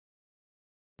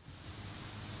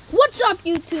What's up,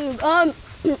 YouTube? I'm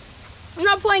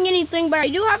not playing anything, but I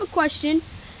do have a question.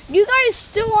 Do you guys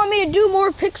still want me to do more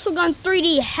Pixel Gun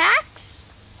 3D hacks?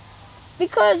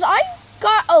 Because I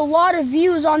got a lot of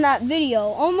views on that video,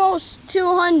 almost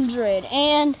 200,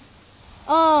 and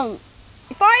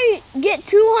if I get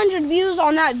 200 views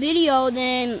on that video,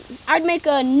 then I'd make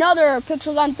another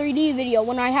Pixel Gun 3D video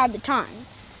when I have the time.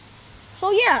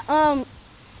 So yeah,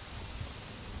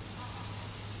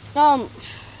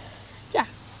 yeah,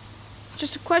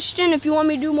 just a question if you want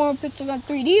me to do more Pixel Gun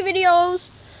 3D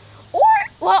videos, or,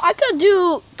 well, I could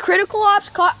do Critical Ops,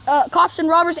 Cops and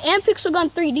Robbers, and Pixel Gun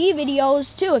 3D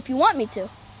videos too if you want me to.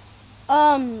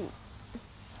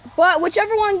 But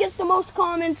whichever one gets the most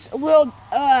comments will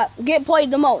get played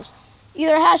the most.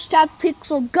 Either hashtag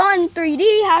Pixel Gun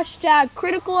 3D, hashtag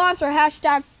Critical Ops, or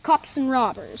hashtag Cops and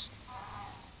Robbers.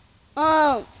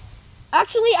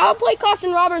 Actually, I'll play Cops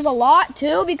and Robbers a lot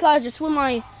too, because it's with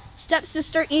my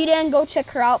stepsister Eden. Go check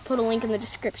her out. Put a link in the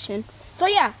description. So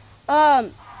yeah,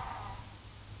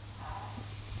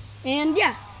 and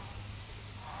yeah.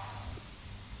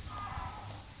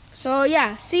 So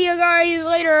yeah, see you guys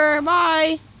later.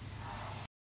 Bye.